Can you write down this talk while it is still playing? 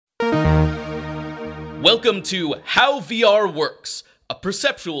Welcome to How VR Works, a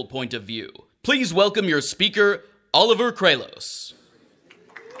perceptual point of view. Please welcome your speaker, Oliver Kreylos.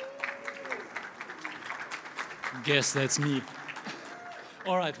 Guess that's me.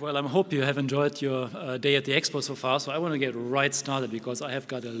 All right, well, I hope you have enjoyed your day at the Expo so far, so I want to get right started because I have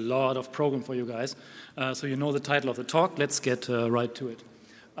got a lot of program for you guys. So you know the title of the talk. Let's get right to it.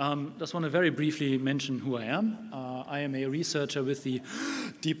 Just want to very briefly mention who I am. I am a researcher with the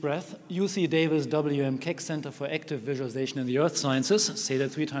deep breath UC Davis W.M. Keck Center for Active Visualization in the Earth Sciences. Say that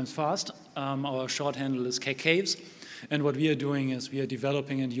 3 times fast. Our short handle is Keck Caves. And what we are doing is we are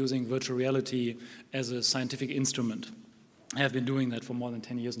developing and using virtual reality as a scientific instrument. I have been doing that for more than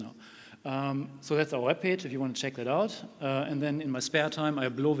 10 years now. So that's our webpage if you want to check that out. And then in my spare time, I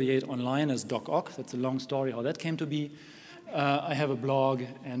bloviate online as DocOc. That's a long story how that came to be. I have a blog,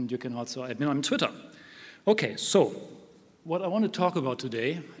 and you can also add me on Twitter. Okay, so what I want to talk about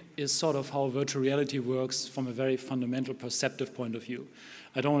today is sort of how virtual reality works from a very fundamental perceptive point of view.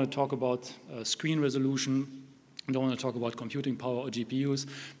 I don't want to talk about screen resolution. I don't want to talk about computing power or GPUs,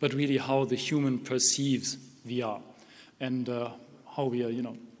 but really how the human perceives VR and how we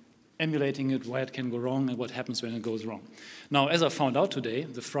are, emulating it, why it can go wrong, and what happens when it goes wrong. Now, as I found out today,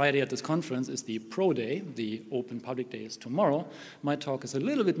 the Friday at this conference is the Pro Day. The Open Public Day is tomorrow. My talk is a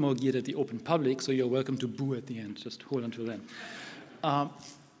little bit more geared at the open public, so you're welcome to boo at the end. Just hold on to then.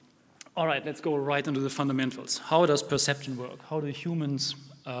 All right, let's go right into the fundamentals. How does perception work? How do humans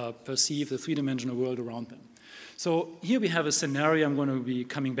perceive the three-dimensional world around them? So here we have a scenario I'm going to be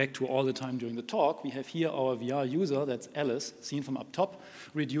coming back to all the time during the talk. We have here our VR user, that's Alice, seen from up top,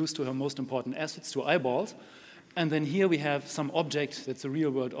 reduced to her most important assets, to eyeballs. And then here we have some object that's a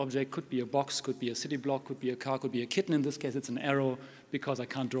real-world object. Could be a box, could be a city block, could be a car, could be a kitten. In this case, it's an arrow because I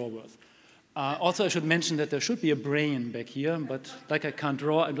can't draw words. Also, I should mention that there should be a brain back here, but like I can't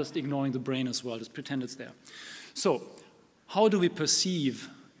draw, I'm just ignoring the brain as well. Just pretend it's there. So how do we perceive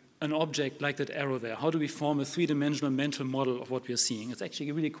an object like that arrow there? How do we form a three-dimensional mental model of what we are seeing? It's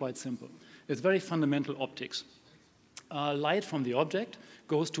actually really quite simple. It's very fundamental optics. Light from the object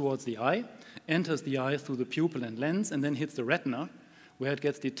goes towards the eye, enters the eye through the pupil and lens, and then hits the retina, where it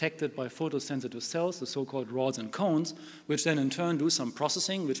gets detected by photosensitive cells, the so-called rods and cones, which then in turn do some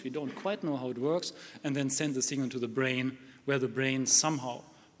processing, which we don't quite know how it works, and then send the signal to the brain, where the brain somehow,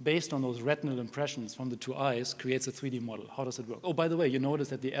 based on those retinal impressions from the 2 eyes, creates a 3D model. How does it work? Oh, by the way, you notice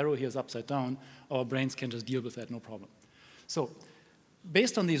that the arrow here is upside down. Our brains can just deal with that, no problem. So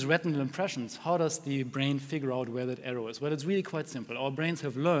based on these retinal impressions, how does the brain figure out where that arrow is? Well, it's really quite simple. Our brains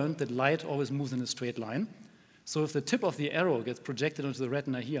have learned that light always moves in a straight line. So if the tip of the arrow gets projected onto the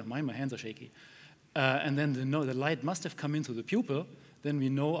retina here, my hands are shaky, and then the light must have come into the pupil, then we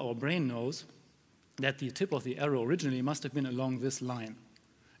know, our brain knows, that the tip of the arrow originally must have been along this line.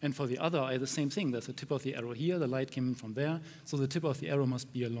 And for the other eye, the same thing. There's a tip of the arrow here, the light came in from there, so the tip of the arrow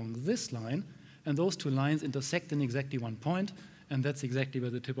must be along this line, and those 2 lines intersect in exactly 1 point, and that's exactly where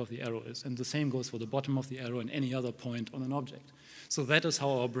the tip of the arrow is. And the same goes for the bottom of the arrow and any other point on an object. So that is how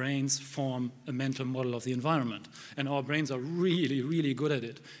our brains form a mental model of the environment. And our brains are really, really good at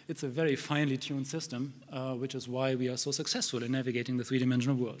it. It's a very finely tuned system, which is why we are so successful in navigating the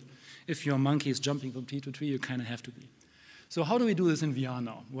three-dimensional world. If your monkey is jumping from tree to tree, you kind of have to be. So how do we do this in VR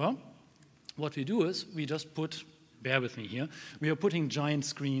now? Well, what we do is we just put, bear with me here, we are putting giant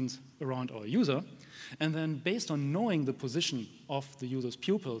screens around our user, and then based on knowing the position of the user's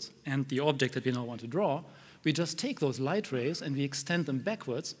pupils and the object that we now want to draw, we just take those light rays and we extend them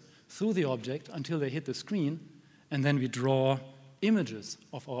backwards through the object until they hit the screen, and then we draw images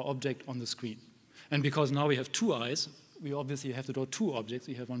of our object on the screen. And because now we have 2 eyes, we obviously have to draw 2 objects.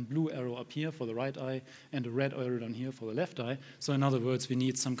 We have 1 blue arrow up here for the right eye and a red arrow down here for the left eye. So in other words, we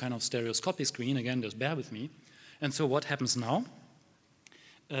need some kind of stereoscopic screen. Again, just bear with me. And so what happens now?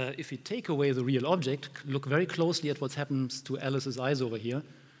 If we take away the real object, look very closely at what happens to Alice's eyes over here.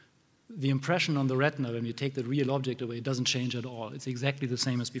 The impression on the retina when we take the real object away doesn't change at all. It's exactly the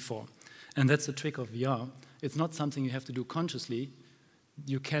same as before. And that's the trick of VR. It's not something you have to do consciously.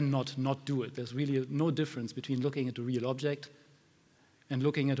 You cannot not do it. There's really no difference between looking at a real object and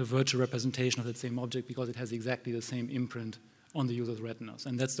looking at a virtual representation of that same object because it has exactly the same imprint on the user's retinas.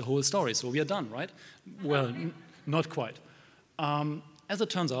 And that's the whole story. So we are done, right? Well, not quite. As it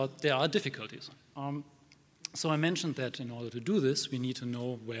turns out, there are difficulties. So I mentioned that in order to do this, we need to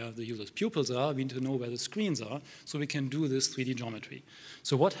know where the user's pupils are, we need to know where the screens are, so we can do this 3D geometry.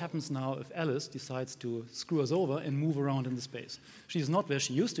 So what happens now if Alice decides to screw us over and move around in the space? She's not where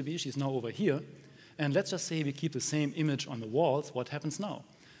she used to be, she's now over here. And let's just say we keep the same image on the walls, what happens now?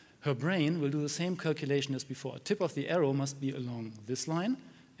 Her brain will do the same calculation as before. Tip of the arrow must be along this line,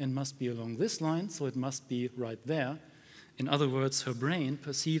 and must be along this line, so it must be right there. In other words, her brain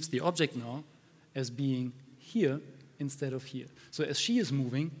perceives the object now as being here instead of here. So as she is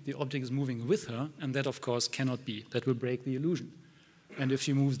moving, the object is moving with her, and that, of course, cannot be. That will break the illusion. And if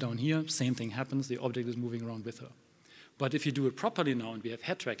she moves down here, same thing happens. The object is moving around with her. But if you do it properly now, and we have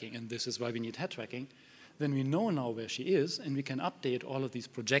head tracking, and this is why we need head tracking, then we know now where she is, and we can update all of these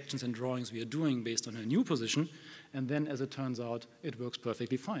projections and drawings we are doing based on her new position, and then, as it turns out, it works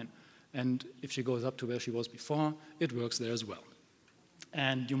perfectly fine. And if she goes up to where she was before, it works there as well.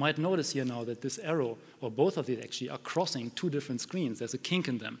 And you might notice here now that this arrow, or both of these actually, are crossing two different screens. There's a kink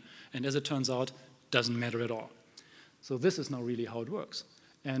in them, and as it turns out, doesn't matter at all. So this is now really how it works.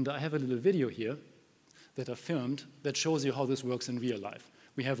 And I have a little video here that I filmed that shows you how this works in real life.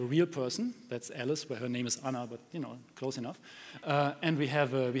 We have a real person, that's Alice, where her name is Anna, but you know, close enough. And we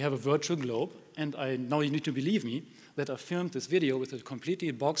have a virtual globe, and now you need to believe me that I filmed this video with a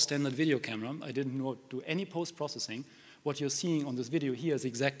completely bog standard video camera. I didn't do any post-processing. What you're seeing on this video here is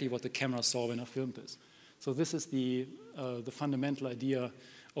exactly what the camera saw when I filmed this. So this is the fundamental idea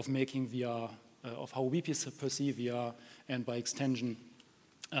of making VR, of how we perceive VR, and by extension,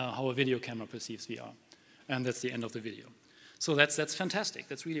 how a video camera perceives VR. And that's the end of the video. So that's fantastic.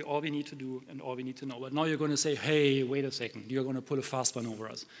 That's really all we need to do and all we need to know. But now you're going to say, hey, wait a second. You're going to pull a fast one over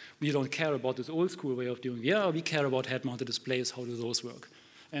us. We don't care about this old school way of doing VR. We care about head-mounted displays. How do those work?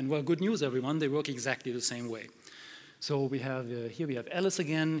 And well, good news, everyone. They work exactly the same way. So we have, here we have Alice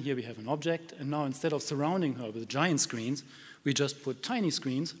again. Here we have an object. And now instead of surrounding her with giant screens, we just put tiny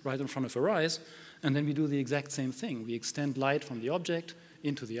screens right in front of her eyes. And then we do the exact same thing. We extend light from the object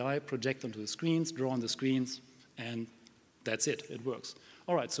into the eye, project onto the screens, draw on the screens, and that's it. It works.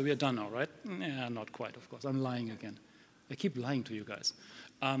 All right, so we are done now, right? Yeah, not quite, of course. I'm lying again. I keep lying to you guys.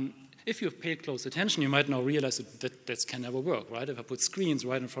 If you've paid close attention, you might now realize that this can never work, right? If I put screens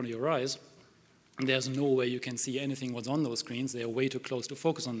right in front of your eyes, there's no way you can see anything what's on those screens. They are way too close to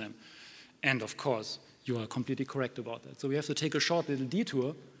focus on them. And of course, you are completely correct about that. So we have to take a short little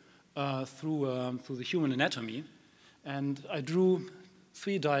detour through the human anatomy. And I drew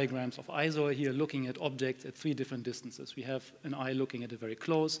 3 diagrams of eyesore here looking at objects at 3 different distances. We have an eye looking at a very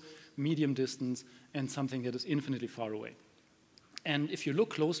close, medium distance, and something that is infinitely far away. And if you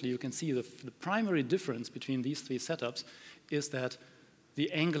look closely, you can see the primary difference between these 3 setups is that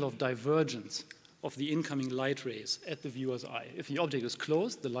the angle of divergence of the incoming light rays at the viewer's eye. If the object is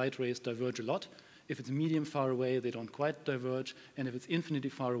close, the light rays diverge a lot. If it's medium far away, they don't quite diverge. And if it's infinitely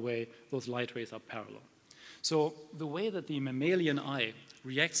far away, those light rays are parallel. So the way that the mammalian eye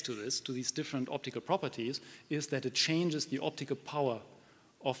reacts to this, to these different optical properties, is that it changes the optical power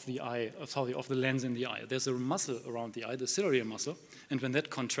of the eye, of the lens in the eye. There's a muscle around the eye, the ciliary muscle, and when that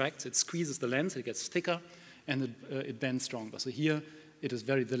contracts, it squeezes the lens, it gets thicker, and it bends stronger. So here,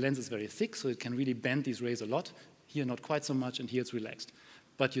 the lens is very thick, so it can really bend these rays a lot. Here, not quite so much, and here it's relaxed.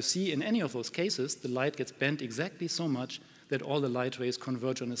 But you see, in any of those cases, the light gets bent exactly so much that all the light rays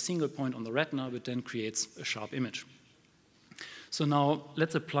converge on a single point on the retina, which then creates a sharp image. So now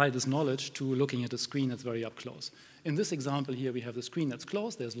let's apply this knowledge to looking at a screen that's very up close. In this example here, we have the screen that's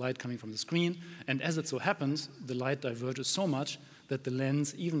closed. There's light coming from the screen. And as it so happens, the light diverges so much that the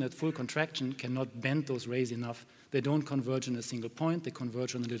lens, even at full contraction, cannot bend those rays enough. They don't converge in a single point. They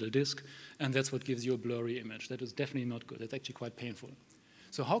converge on a little disc. And that's what gives you a blurry image. That is definitely not good. It's actually quite painful.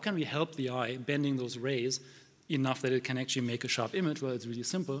 So how can we help the eye bending those rays enough that it can actually make a sharp image? Well, it's really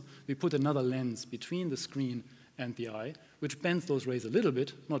simple. We put another lens between the screen and the eye, which bends those rays a little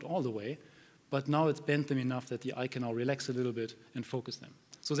bit, not all the way, but now it's bent them enough that the eye can now relax a little bit and focus them.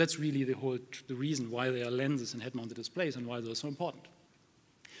 So that's really the reason why there are lenses in head-mounted displays and why they're so important.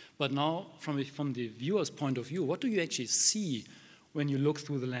 But now, from the viewer's point of view, what do you actually see when you look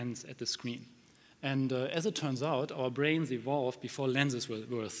through the lens at the screen? And as it turns out, our brains evolved before lenses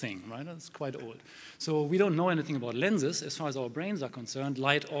were a thing, right? That's quite old. So we don't know anything about lenses. As far as our brains are concerned,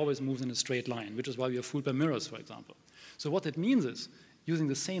 light always moves in a straight line, which is why we are fooled by mirrors, for example. So what that means is, using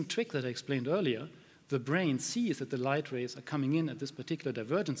the same trick that I explained earlier, the brain sees that the light rays are coming in at this particular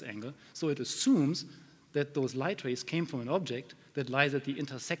divergence angle, so it assumes that those light rays came from an object that lies at the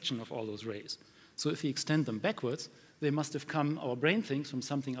intersection of all those rays. So if we extend them backwards, they must have come, our brain thinks, from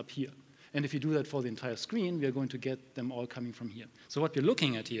something up here. And if you do that for the entire screen, we are going to get them all coming from here. So what we're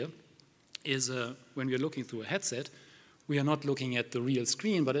looking at here is when we're looking through a headset, we are not looking at the real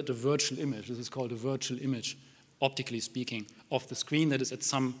screen, but at a virtual image. This is called a virtual image, optically speaking, of the screen that is at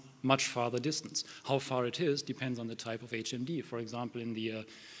some much farther distance. How far it is depends on the type of HMD. For example, in the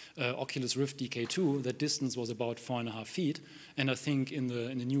Oculus Rift DK2, that distance was about 4.5 feet, and I think in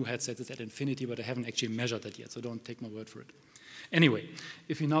the new headset it's at infinity, but I haven't actually measured that yet, so don't take my word for it. Anyway,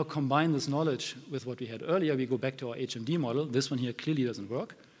 if we now combine this knowledge with what we had earlier, we go back to our HMD model. This one here clearly doesn't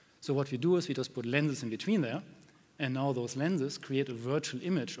work. So what we do is we just put lenses in between there, and now those lenses create a virtual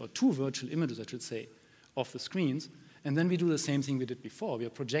image, or two virtual images, I should say, of the screens. And then we do the same thing we did before. We are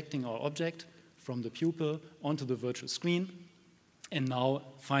projecting our object from the pupil onto the virtual screen. And now,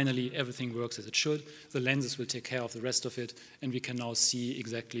 finally, everything works as it should. The lenses will take care of the rest of it, and we can now see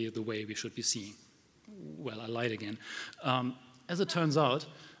exactly the way we should be seeing. Well, I lied again. As it turns out,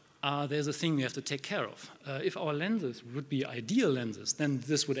 there's a thing we have to take care of. If our lenses would be ideal lenses, then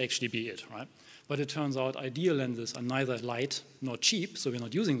this would actually be it, right? But it turns out ideal lenses are neither light nor cheap, so we're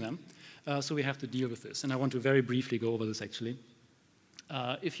not using them. So we have to deal with this. And I want to very briefly go over this, actually.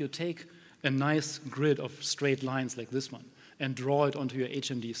 If you take a nice grid of straight lines like this one and draw it onto your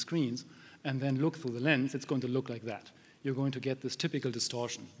HMD screens and then look through the lens, it's going to look like that. You're going to get this typical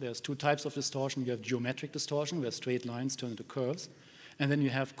distortion. There's two types of distortion. You have geometric distortion, where straight lines turn into curves. And then you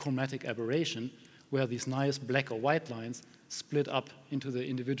have chromatic aberration, where these nice black or white lines split up into the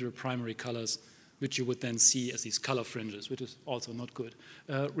individual primary colors, which you would then see as these color fringes, which is also not good.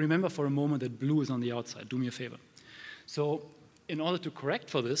 Remember for a moment that blue is on the outside. Do me a favor. So in order to correct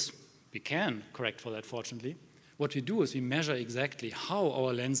for this, we can correct for that, fortunately. What we do is we measure exactly how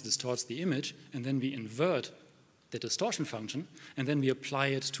our lens distorts the image, and then we invert the distortion function, and then we apply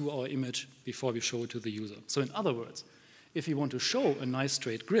it to our image before we show it to the user. So in other words, if we want to show a nice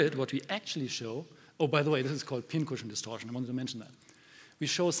straight grid, what we actually show, oh, by the way, this is called pincushion distortion. I wanted to mention that. We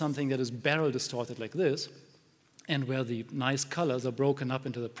show something that is barrel distorted like this, and where the nice colors are broken up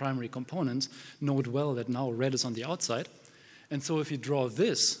into the primary components. Note well that now red is on the outside. And so if you draw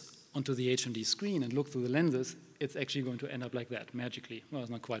this onto the HMD screen and look through the lenses, it's actually going to end up like that, magically. Well, it's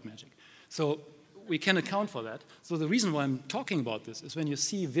not quite magic. So we can account for that. So the reason why I'm talking about this is when you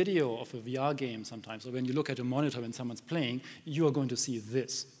see video of a VR game sometimes, or when you look at a monitor when someone's playing, you are going to see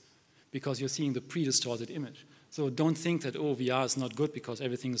this, because you're seeing the pre-distorted image. So don't think that, oh, VR is not good because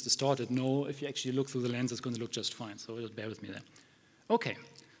everything is distorted. No, if you actually look through the lens, it's going to look just fine. So just bear with me there. Okay,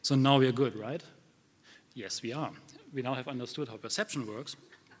 so now we are good, right? Yes, we are. We now have understood how perception works.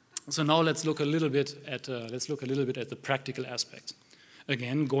 So now let's look a little bit at the practical aspects.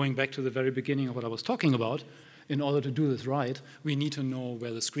 Again, going back to the very beginning of what I was talking about, in order to do this right, we need to know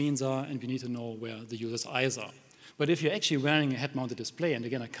where the screens are, and we need to know where the user's eyes are. But if you're actually wearing a head-mounted display, and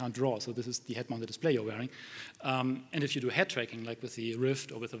again, I can't draw, so this is the head-mounted display you're wearing, and if you do head tracking, like with the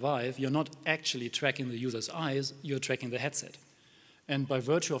Rift or with the Vive, you're not actually tracking the user's eyes, you're tracking the headset. And by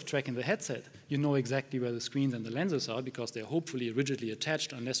virtue of tracking the headset, you know exactly where the screens and the lenses are, because they're hopefully rigidly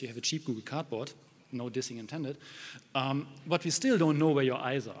attached, unless you have a cheap Google Cardboard. No dissing intended. But we still don't know where your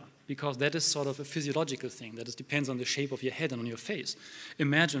eyes are, because that is sort of a physiological thing. That depends on the shape of your head and on your face.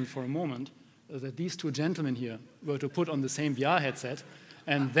 Imagine for a moment that these two gentlemen here were to put on the same VR headset,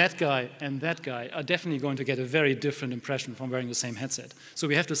 and that guy are definitely going to get a very different impression from wearing the same headset. So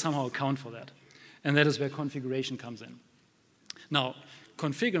we have to somehow account for that. And that is where configuration comes in. Now,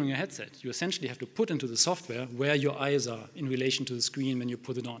 configuring a headset, you essentially have to put into the software where your eyes are in relation to the screen when you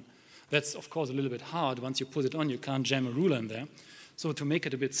put it on. That's, of course, a little bit hard. Once you put it on, you can't jam a ruler in there. So to make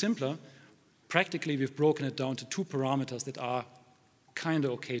it a bit simpler, practically we've broken it down to two parameters that are kind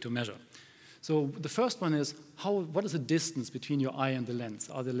of okay to measure. So the first one is, what is the distance between your eye and the lens?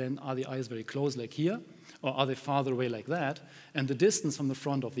 Are the eyes very close like here, or are they farther away like that? And the distance from the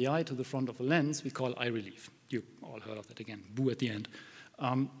front of the eye to the front of the lens we call eye relief. You all heard of that again, boo at the end.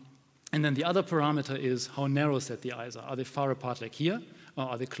 And then the other parameter is how narrow set the eyes are. Are they far apart like here, or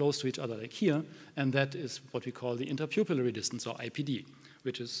are they close to each other like here? And that is what we call the interpupillary distance, or IPD,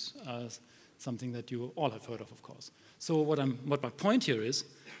 which is something that you all have heard of course. So what my point here is,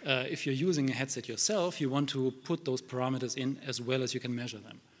 if you're using a headset yourself, you want to put those parameters in as well as you can measure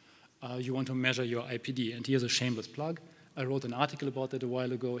them. You want to measure your IPD, and here's a shameless plug. I wrote an article about that a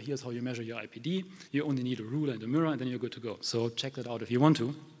while ago. Here's how you measure your IPD. You only need a ruler and a mirror, and then you're good to go. So check that out if you want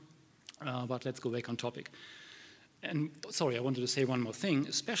to. But let's go back on topic. And sorry, I wanted to say one more thing.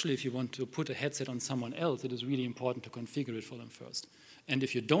 Especially if you want to put a headset on someone else, it is really important to configure it for them first. And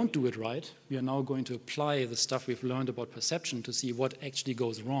if you don't do it right, we are now going to apply the stuff we've learned about perception to see what actually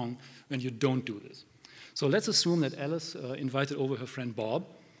goes wrong when you don't do this. So let's assume that Alice invited over her friend Bob,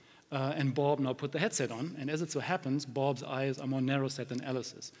 and Bob now put the headset on. And as it so happens, Bob's eyes are more narrow set than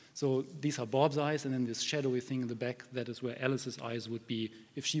Alice's. So these are Bob's eyes, and then this shadowy thing in the back, that is where Alice's eyes would be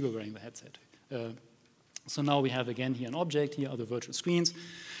if she were wearing the headset. So now we have again here an object, here are the virtual screens.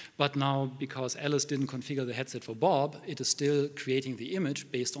 But now, because Alice didn't configure the headset for Bob, it is still creating the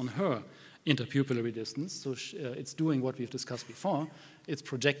image based on her interpupillary distance. So it's doing what we've discussed before. It's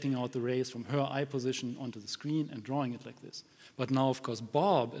projecting out the rays from her eye position onto the screen and drawing it like this. But now, of course,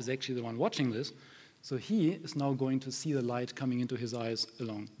 Bob is actually the one watching this. So he is now going to see the light coming into his eyes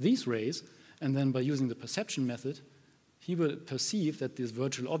along these rays. And then by using the perception method, he will perceive that this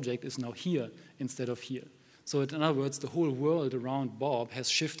virtual object is now here instead of here. So in other words, the whole world around Bob has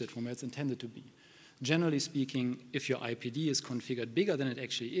shifted from where it's intended to be. Generally speaking, if your IPD is configured bigger than it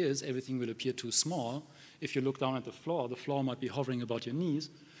actually is, everything will appear too small. If you look down at the floor might be hovering about your knees.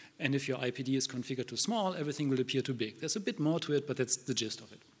 And if your IPD is configured too small, everything will appear too big. There's a bit more to it, but that's the gist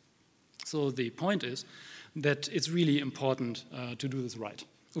of it. So the point is that it's really important to do this right.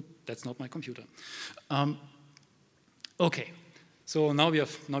 Oop, that's not my computer. Okay, so now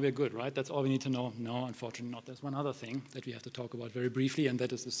we're good, right? That's all we need to know. No, unfortunately not. There's one other thing that we have to talk about very briefly, and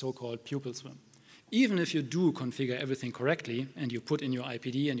that is the so-called pupil swim. Even if you do configure everything correctly and you put in your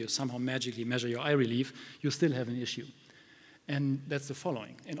IPD and you somehow magically measure your eye relief, you still have an issue. And that's the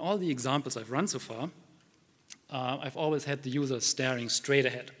following. In all the examples I've run so far, I've always had the user staring straight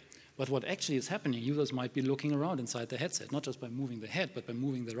ahead. But what actually is happening, users might be looking around inside the headset, not just by moving the head, but by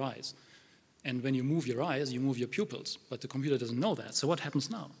moving their eyes. And when you move your eyes, you move your pupils. But the computer doesn't know that. So what happens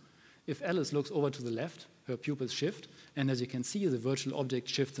now? If Alice looks over to the left, her pupils shift, and as you can see, the virtual object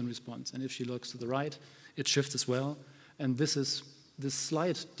shifts in response. And if she looks to the right, it shifts as well. And this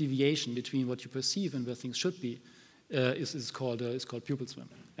slight deviation between what you perceive and where things should be is called pupil swim.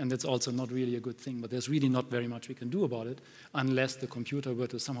 And that's also not really a good thing, but there's really not very much we can do about it unless the computer were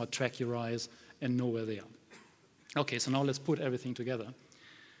to somehow track your eyes and know where they are. Okay, so now let's put everything together.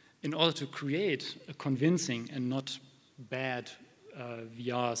 In order to create a convincing and not bad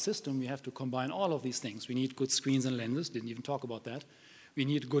VR system, we have to combine all of these things. We need good screens and lenses, didn't even talk about that. We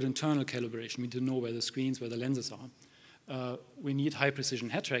need good internal calibration. We need to know where the screens, where the lenses are. We need high precision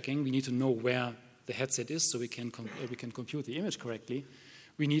head tracking. We need to know where the headset is so we can compute the image correctly.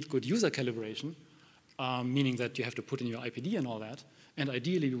 We need good user calibration, meaning that you have to put in your IPD and all that. And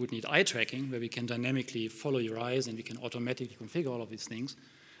ideally, we would need eye tracking, where we can dynamically follow your eyes and we can automatically configure all of these things.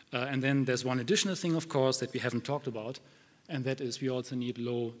 And then there's one additional thing, of course, that we haven't talked about, and that is we also need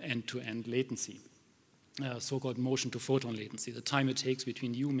low end-to-end latency, so-called motion-to-photon latency, the time it takes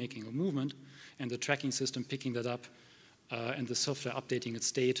between you making a movement and the tracking system picking that up and the software updating its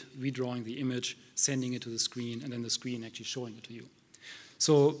state, redrawing the image, sending it to the screen, and then the screen actually showing it to you.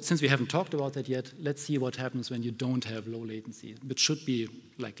 So since we haven't talked about that yet, let's see what happens when you don't have low latency, which should be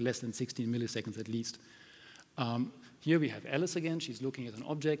like less than 16 milliseconds at least. Here we have Alice again. She's looking at an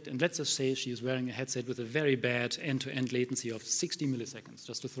object, and let's just say she's wearing a headset with a very bad end-to-end latency of 60 milliseconds,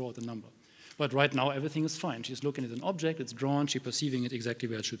 just to throw out the number. But right now, everything is fine. She's looking at an object, it's drawn, she's perceiving it exactly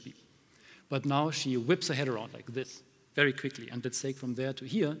where it should be. But now she whips her head around like this, very quickly, and let's say from there to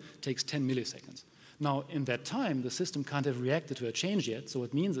here takes 10 milliseconds. Now, in that time, the system can't have reacted to a change yet, so what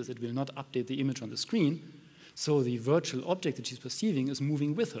it means is it will not update the image on the screen, so the virtual object that she's perceiving is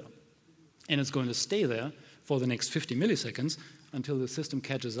moving with her. And it's going to stay there for the next 50 milliseconds until the system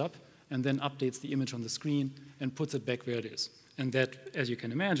catches up and then updates the image on the screen and puts it back where it is. And that, as you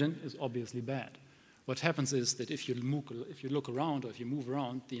can imagine, is obviously bad. What happens is that if you look around or if you move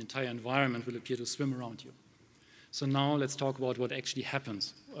around, the entire environment will appear to swim around you. So now let's talk about what actually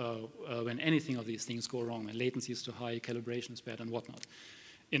happens when anything of these things go wrong, when latency is too high, calibration is bad, and whatnot.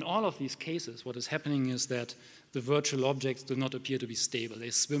 In all of these cases, what is happening is that the virtual objects do not appear to be stable. They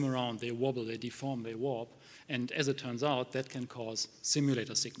swim around, they wobble, they deform, they warp. And as it turns out, that can cause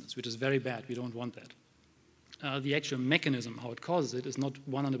simulator sickness, which is very bad. We don't want that. The actual mechanism, how it causes it, is not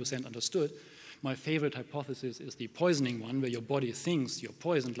 100% understood. My favorite hypothesis is the poisoning one, where your body thinks you're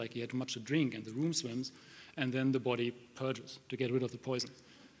poisoned, like you had too much to drink and the room swims, and then the body purges to get rid of the poison.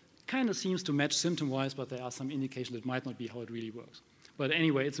 Kind of seems to match symptom-wise, but there are some indications it might not be how it really works. But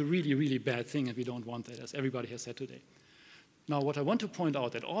anyway, it's a really, really bad thing, and we don't want that, as everybody has said today. Now, what I want to point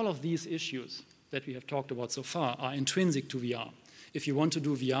out that all of these issues that we have talked about so far are intrinsic to VR. If you want to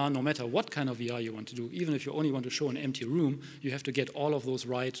do VR, no matter what kind of VR you want to do, even if you only want to show an empty room, you have to get all of those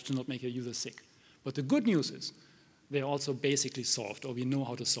right to not make your user sick. But the good news is they're also basically solved, or we know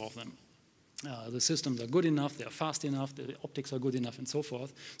how to solve them. The systems are good enough, they're fast enough, the optics are good enough, and so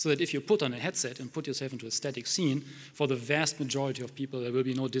forth, so that if you put on a headset and put yourself into a static scene, for the vast majority of people, there will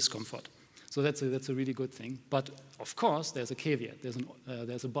be no discomfort. So that's a really good thing. But of course, there's a caveat,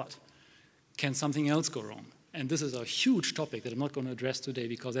 there's a but. Can something else go wrong? And this is a huge topic that I'm not going to address today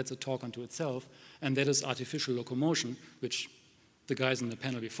because that's a talk unto itself, and that is artificial locomotion, which the guys in the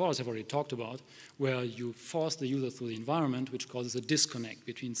panel before us have already talked about, where you force the user through the environment, which causes a disconnect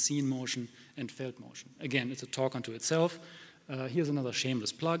between seen motion and felt motion. Again, it's a talk unto itself. Here's another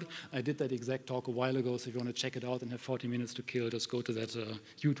shameless plug. I did that exact talk a while ago, so if you want to check it out and have 40 minutes to kill, just go to that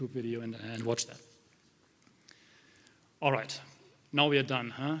YouTube video and watch that. All right, now we are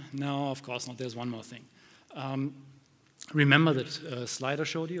done, huh? No, of course not, there's one more thing. Remember that slide I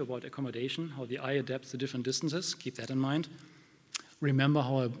showed you about accommodation, how the eye adapts to different distances? Keep that in mind. Remember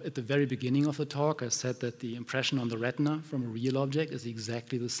how at the very beginning of the talk I said that the impression on the retina from a real object is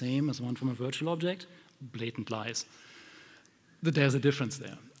exactly the same as one from a virtual object? Blatant lies. There's a difference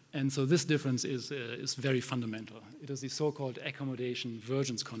there. And so this difference is very fundamental. It is the so-called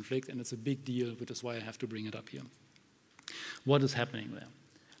accommodation-vergence conflict, and it's a big deal, which is why I have to bring it up here. What is happening there?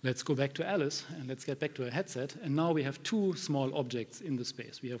 Let's go back to Alice, and let's get back to her headset. And now we have two small objects in the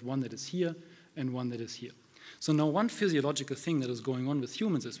space. We have one that is here and one that is here. So now one physiological thing that is going on with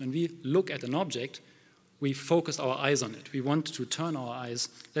humans is when we look at an object, we focus our eyes on it. We want to turn our eyes.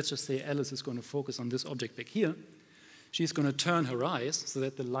 Let's just say Alice is going to focus on this object back here. She's going to turn her eyes so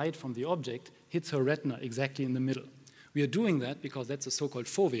that the light from the object hits her retina exactly in the middle. We are doing that because that's a so-called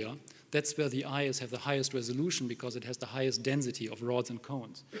fovea. That's where the eyes have the highest resolution because it has the highest density of rods and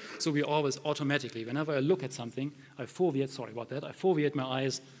cones. So we always automatically, whenever I look at something, I foveate my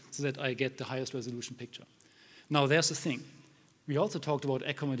eyes so that I get the highest resolution picture. Now there's the thing. We also talked about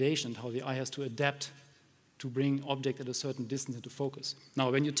accommodation, how the eye has to adapt to bring object at a certain distance into focus.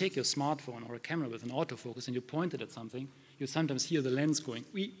 Now when you take your smartphone or a camera with an autofocus and you point it at something, you sometimes hear the lens going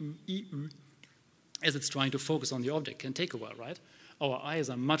as it's trying to focus on the object. Can take a while, right? Our eyes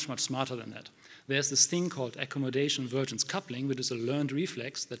are much, much smarter than that. There's this thing called accommodation-vergence coupling, which is a learned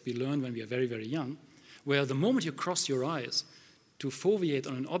reflex that we learn when we are very, very young, where the moment you cross your eyes to foveate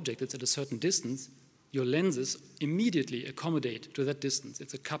on an object that's at a certain distance, your lenses immediately accommodate to that distance.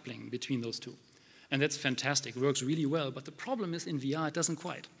 It's a coupling between those two. And that's fantastic, works really well, but the problem is in VR it doesn't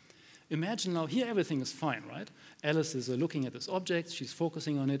quite. Imagine now, here everything is fine, right? Alice is looking at this object, she's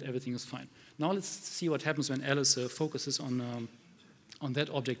focusing on it, everything is fine. Now let's see what happens when Alice focuses on that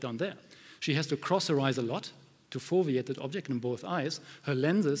object down there. She has to cross her eyes a lot to foveate that object in both eyes. Her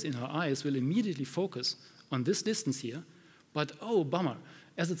lenses in her eyes will immediately focus on this distance here, but oh, bummer.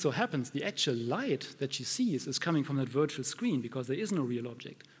 As it so happens, the actual light that she sees is coming from that virtual screen because there is no real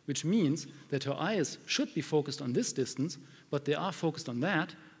object, which means that her eyes should be focused on this distance, but they are focused on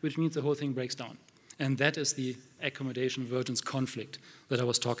that, which means the whole thing breaks down. And that is the accommodation-vergence conflict that I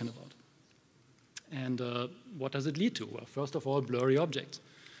was talking about. And what does it lead to? Well, first of all, blurry objects.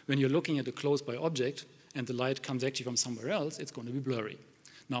 When you're looking at a close-by object and the light comes actually from somewhere else, it's going to be blurry.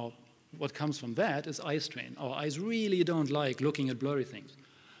 Now, what comes from that is eye strain. Our eyes really don't like looking at blurry things.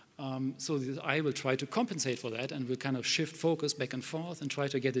 So the eye will try to compensate for that and will kind of shift focus back and forth and try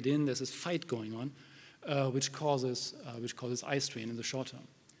to get it in. There's this fight going on, which causes eye strain in the short term.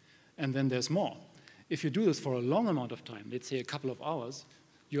 And then there's more. If you do this for a long amount of time, let's say a couple of hours,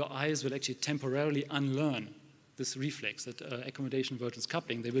 your eyes will actually temporarily unlearn this reflex, that accommodation-vergence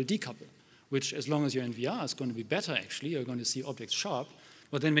coupling. They will decouple, which as long as you're in VR is going to be better actually. You're going to see objects sharp.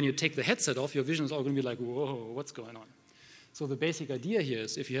 But then when you take the headset off, your vision is all going to be like, whoa, what's going on? So the basic idea here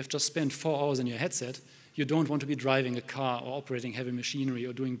is if you have just spent 4 hours in your headset, you don't want to be driving a car or operating heavy machinery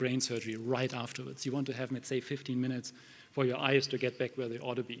or doing brain surgery right afterwards. You want to have, let's say, 15 minutes for your eyes to get back where they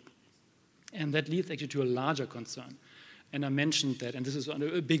ought to be. And that leads actually to a larger concern. And I mentioned that, and this is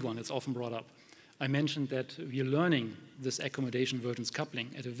a big one, it's often brought up. I mentioned that we're learning this accommodation-vergence coupling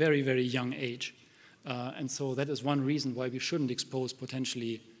at a very, very young age. And so that is one reason why we shouldn't expose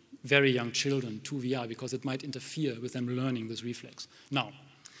potentially very young children to VR, because it might interfere with them learning this reflex. Now,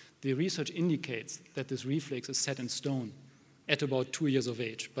 the research indicates that this reflex is set in stone at about 2 years of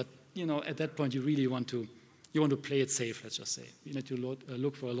age. But at that point, you really want to play it safe, let's just say. You need to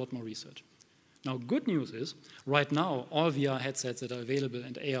look for a lot more research. Now, good news is, right now, all VR headsets that are available,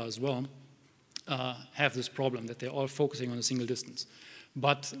 and AR as well, have this problem, that they're all focusing on a single distance.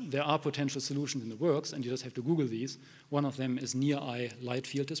 But there are potential solutions in the works, and you just have to Google these. One of them is near-eye light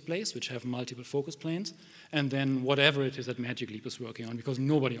field displays, which have multiple focus planes, and then whatever it is that Magic Leap is working on, because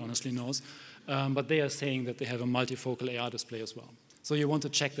nobody honestly knows. But they are saying that they have a multifocal AR display as well. So you want to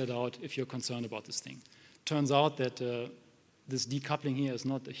check that out if you're concerned about this thing. Turns out that this decoupling here is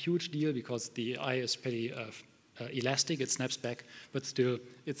not a huge deal because the eye is pretty elastic, it snaps back, but still,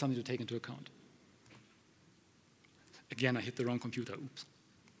 it's something to take into account. Again, I hit the wrong computer, oops.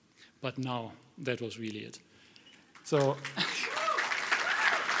 But now, that was really it. So